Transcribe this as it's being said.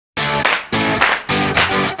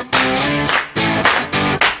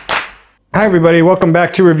Hi everybody, welcome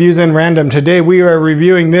back to Reviews in Random. Today we are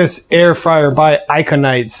reviewing this air fryer by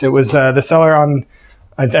Iconites. It was the seller on,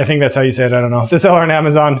 I think that's how you say it, I don't know. The seller on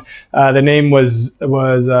Amazon, the name was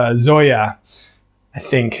Zoya. I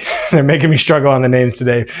think they're making me struggle on the names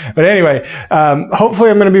today. But anyway, hopefully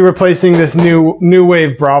I'm going to be replacing this new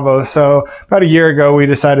Wave Bravo. So about a year ago we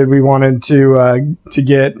decided we wanted to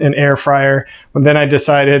get an air fryer. But then I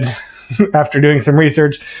decided after doing some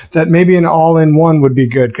research that maybe an all-in-one would be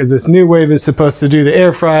good, because this new Wave is supposed to do the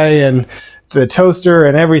air fry and the toaster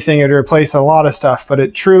and everything. It'd replace a lot of stuff, but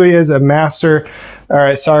it truly is a master,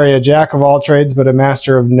 a jack of all trades, but a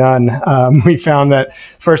master of none. We found that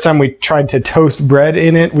first time we tried to toast bread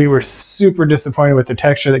in it, we were super disappointed with the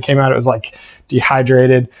texture that came out. It was like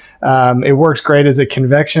dehydrated. It works great as a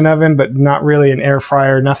convection oven, but not really an air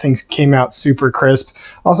fryer. Nothing came out super crisp.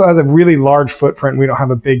 Also has a really large footprint. We don't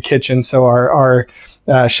have a big kitchen, so our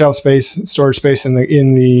shelf space, storage space in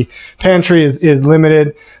the pantry is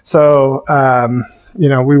limited. So you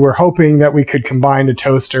know, we were hoping that we could combine a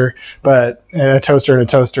toaster and a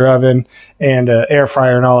toaster oven and an air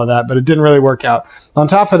fryer and all of that, but it didn't really work out. On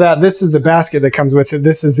top of that, this is the basket that comes with it.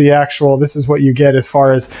 This is what you get as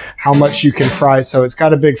far as how much you can fry. So it's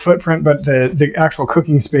got a big footprint, but the actual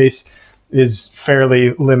cooking space is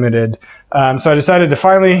fairly limited. So I decided to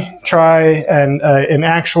finally try an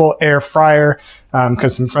actual air fryer,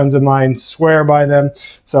 because some friends of mine swear by them.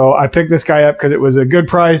 So I picked this guy up because it was a good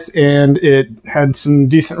price and it had some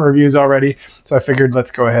decent reviews already. So I figured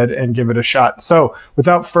let's go ahead and give it a shot. So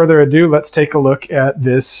without further ado, let's take a look at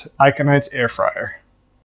this Iconites air fryer.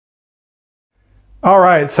 All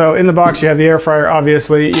right, so in the box you have the air fryer,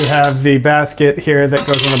 obviously. You have the basket here that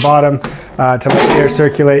goes on the bottom to let the air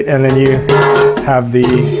circulate, and then you have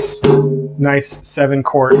the nice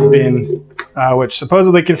 7-quart bin, which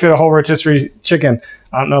supposedly can fit a whole rotisserie chicken.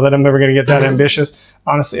 I don't know that I'm ever going to get that ambitious.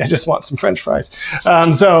 Honestly, I just want some French fries.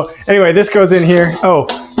 So anyway, this goes in here. Oh,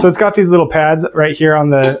 so it's got these little pads right here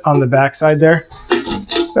on the back side there.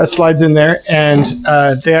 That slides in there, and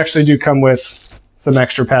they actually do come with some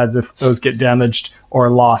extra pads if those get damaged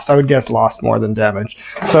or lost. I would guess lost more than damaged.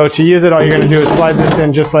 So to use it, all you're going to do is slide this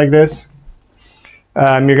in just like this.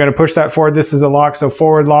 You're going to push that forward. This is a lock, so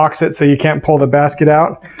forward locks it so you can't pull the basket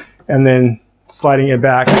out, and then sliding it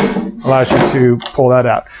back allows you to pull that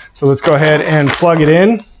out. So let's go ahead and plug it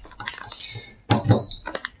in.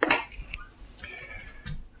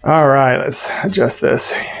 All right, let's adjust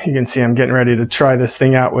this. You can see I'm getting ready to try this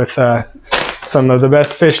thing out with some of the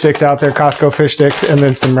best fish sticks out there, Costco fish sticks, and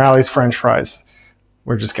then some Rally's French fries.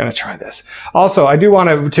 We're just going to try this. Also, I do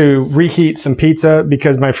want to reheat some pizza,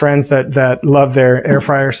 because my friends that love their air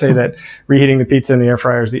fryer say that reheating the pizza in the air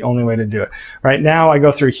fryer is the only way to do it. Right now, I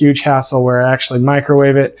go through a huge hassle where I actually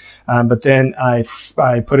microwave it, but then I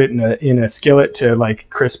put it in a skillet to like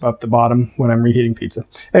crisp up the bottom when I'm reheating pizza.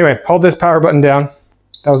 Anyway, hold this power button down.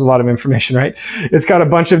 That was a lot of information, right? It's got a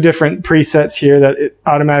bunch of different presets here that it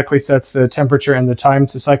automatically sets the temperature and the time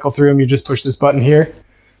to cycle through them. You just push this button here.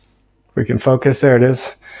 We can focus. There it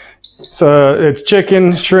is. So it's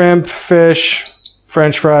chicken, shrimp, fish,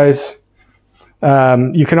 French fries.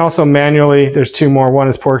 You can also manually, there's two more. One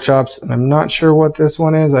is pork chops, and I'm not sure what this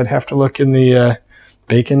one is. I'd have to look in the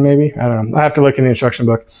bacon maybe. I don't know. I have to look in the instruction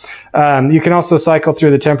book. You can also cycle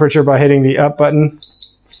through the temperature by hitting the up button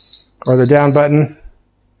or the down button.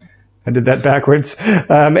 I did that backwards.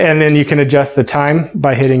 And then you can adjust the time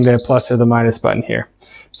by hitting the plus or the minus button here.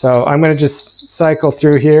 So I'm going to just cycle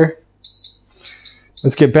through here.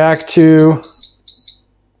 Let's get back to,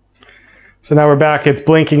 so now we're back. It's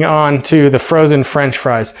blinking on to the frozen French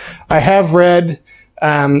fries. I have read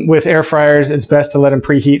with air fryers, it's best to let them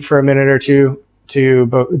preheat for a minute or two to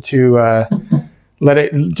let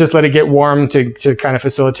it get warm to kind of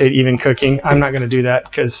facilitate even cooking. I'm not going to do that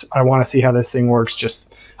because I want to see how this thing works,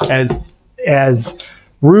 just as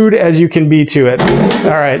rude as you can be to it.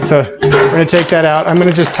 All right, so we're going to take that out. I'm going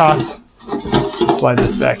to just slide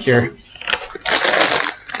this back here.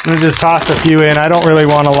 I'm going to just toss a few in. I don't really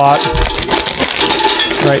want a lot,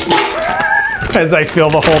 right, as I fill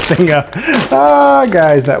the whole thing up. Ah,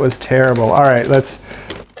 guys, that was terrible. All right, let's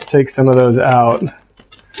take some of those out.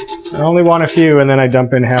 I only want a few, and then I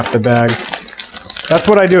dump in half the bag. That's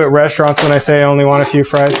what I do at restaurants when I say I only want a few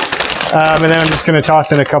fries. And then I'm just going to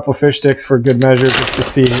toss in a couple fish sticks for good measure, just to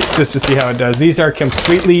see how it does. These are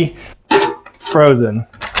completely frozen.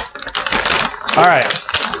 All right.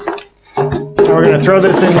 Now we're going to throw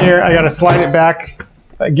this in here. I got to slide it back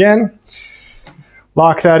again.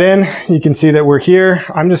 Lock that in. You can see that we're here.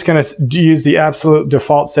 I'm just going to use the absolute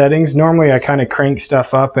default settings. Normally I kind of crank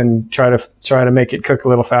stuff up and try to make it cook a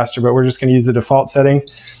little faster, but we're just going to use the default setting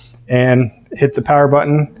and hit the power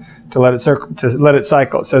button to let it cycle.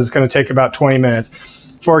 It says it's going to take about 20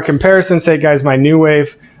 minutes. For comparison's sake, guys, my New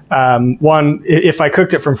Wave, if I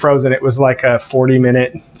cooked it from frozen, it was like a 40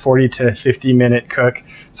 to 50 minute cook.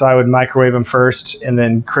 So I would microwave them first and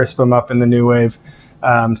then crisp them up in the New Wave.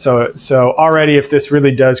 So already, if this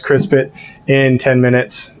really does crisp it in 10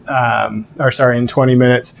 minutes, in 20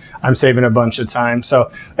 minutes, I'm saving a bunch of time.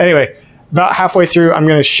 So anyway, about halfway through, I'm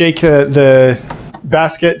going to shake the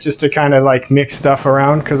basket just to kind of like mix stuff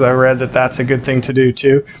around, because I read that that's a good thing to do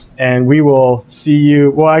too. And we will see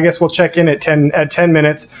you. Well, I guess we'll check in at 10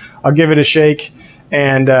 minutes. I'll give it a shake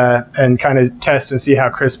and kind of test and see how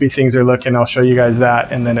crispy things are looking. I'll show you guys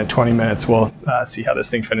that, and then at 20 minutes we'll see how this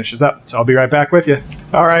thing finishes up. So I'll be right back with you.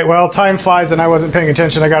 All right, well, time flies and I wasn't paying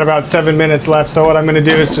attention. I got about 7 minutes left, so what I'm going to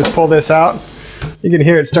do is just pull this out. You can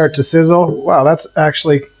hear it start to sizzle. Wow, that's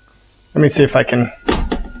actually, let me see if I can,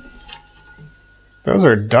 those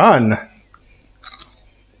are done.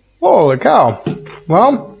 Holy cow.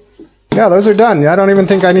 Well, yeah, those are done. I don't even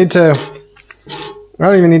think I need to, I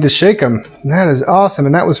don't even need to shake them. That is awesome.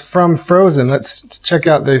 And that was from frozen. Let's check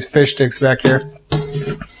out these fish sticks back here.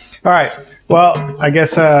 All right. Well, I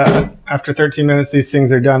guess after 13 minutes, these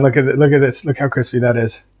things are done. Look at this. Look how crispy that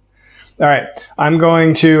is. All right. I'm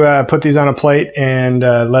going to put these on a plate and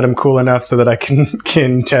let them cool enough so that I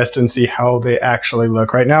can test and see how they actually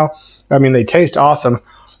look. Right now, I mean, they taste awesome.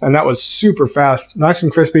 And that was super fast. Nice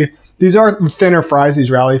and crispy. These are thinner fries, these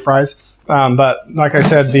rally fries. But like I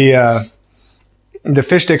said, the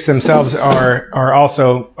fish sticks themselves are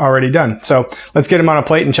also already done. So let's get them on a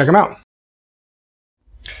plate and check them out.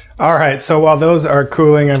 All right, so while those are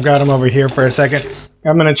cooling, I've got them over here for a second.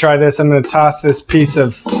 I'm gonna try this. I'm gonna toss this piece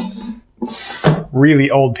of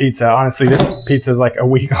really old pizza. Honestly, this pizza is like a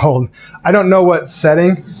week old. I don't know what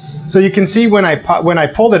setting. So you can see when I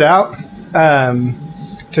pulled it out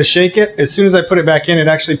to shake it, as soon as I put it back in, it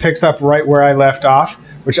actually picks up right where I left off,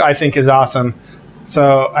 which I think is awesome.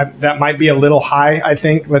 So that might be a little high, I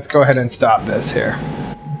think. Let's go ahead and stop this here.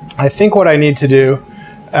 I think what I need to do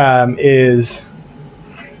is,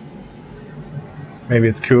 maybe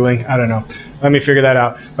it's cooling, I don't know. Let me figure that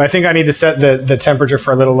out. But I think I need to set the temperature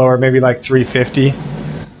for a little lower, maybe like 350.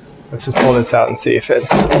 Let's just pull this out and see if it,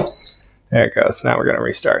 there it goes. Now we're gonna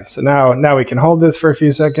restart. So now we can hold this for a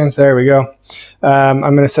few seconds. There we go. I'm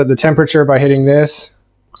gonna set the temperature by hitting this.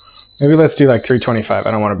 Maybe let's do like 325,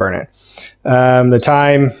 I don't wanna burn it. The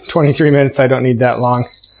time, 23 minutes, I don't need that long.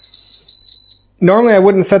 Normally I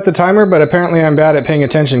wouldn't set the timer, but apparently I'm bad at paying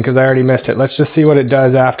attention because I already missed it. Let's just see what it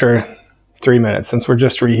does after 3 minutes, since we're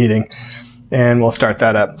just reheating, and we'll start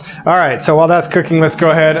that up. All right, so while that's cooking, let's go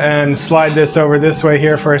ahead and slide this over this way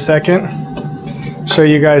here for a second. Show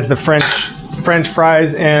you guys the French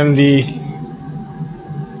fries and the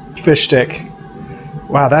fish stick.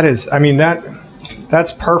 Wow, that is, I mean,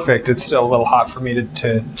 that's perfect. It's still a little hot for me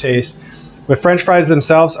to taste. The French fries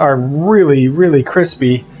themselves are really, really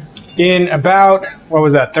crispy in about, what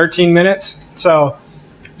was that, 13 minutes? So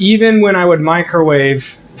even when I would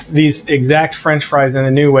microwave these exact French fries in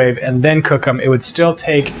a New Wave and then cook them, it would still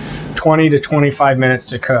take 20 to 25 minutes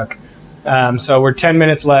to cook. So we're 10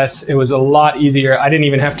 minutes less. It was a lot easier. I didn't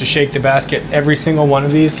even have to shake the basket. Every single one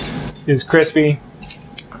of these is crispy,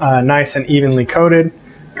 nice and evenly coated,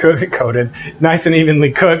 nice and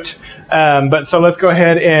evenly cooked. But so let's go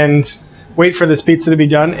ahead and wait for this pizza to be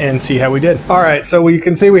done and see how we did. All right, so you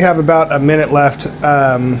can see we have about a minute left.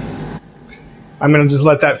 I'm gonna just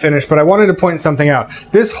let that finish, but I wanted to point something out.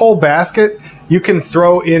 This whole basket, you can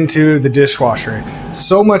throw into the dishwasher.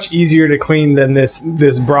 So much easier to clean than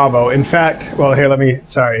this Bravo. In fact, well, here, let me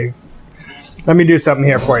do something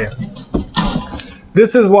here for you.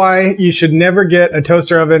 This is why you should never get a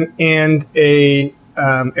toaster oven and a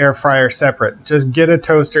air fryer separate. Just get a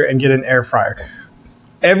toaster and get an air fryer.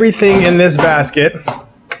 Everything in this basket,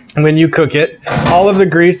 when you cook it, all of the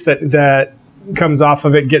grease that comes off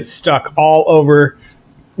of it gets stuck all over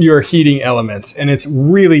your heating elements, and it's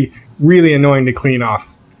really, really annoying to clean off.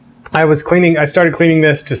 I started cleaning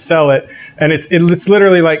this to sell it, and it's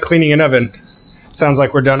literally like cleaning an oven. Sounds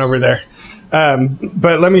like we're done over there.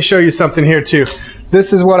 But let me show you something here too.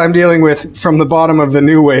 This is what I'm dealing with from the bottom of the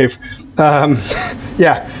New Wave.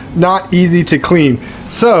 Yeah, not easy to clean.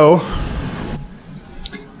 So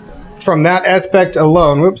from that aspect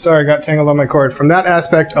alone, whoops, sorry, I got tangled on my cord. From that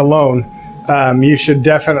aspect alone, you should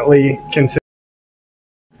definitely consider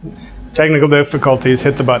technical difficulties,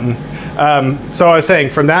 hit the button. So I was saying,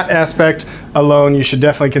 from that aspect alone, you should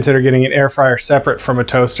definitely consider getting an air fryer separate from a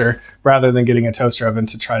toaster rather than getting a toaster oven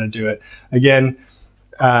to try to do it. Again,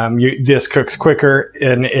 this cooks quicker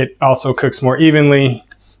and it also cooks more evenly.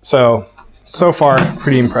 So far,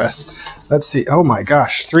 pretty impressed. Let's see. Oh my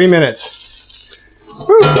gosh, 3 minutes.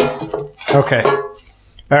 Woo. Okay. All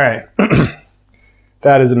right.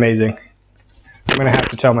 That is amazing. I'm gonna have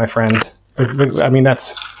to tell my friends. I mean,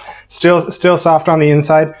 that's still soft on the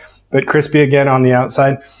inside, but crispy again on the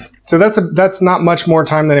outside. So that's not much more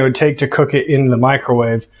time than it would take to cook it in the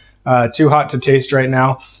microwave. Too hot to taste right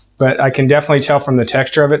now, but I can definitely tell from the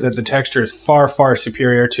texture of it that the texture is far, far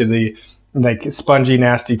superior to the like spongy,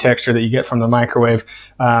 nasty texture that you get from the microwave,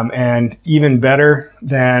 and even better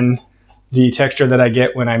than the texture that I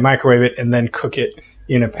get when I microwave it and then cook it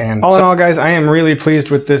in a pan. All in all, guys, I am really pleased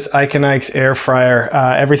with this Iconites air fryer.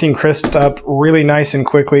 Everything crisped up really nice and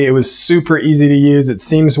quickly. It was super easy to use. It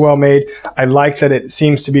seems well made. I like that it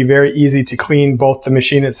seems to be very easy to clean both the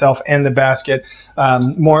machine itself and the basket.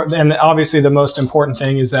 And obviously the most important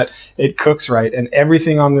thing is that it cooks right, and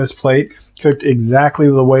everything on this plate cooked exactly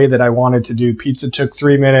the way that I wanted to do. Pizza took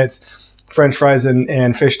 3 minutes. French fries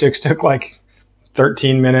and fish sticks took like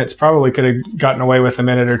 13 minutes. Probably could have gotten away with a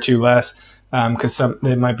minute or two less, because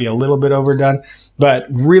they might be a little bit overdone, but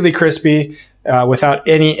really crispy without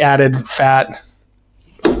any added fat.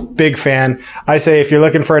 Big fan. I say if you're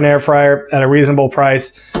looking for an air fryer at a reasonable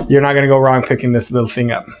price, you're not going to go wrong picking this little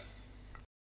thing up.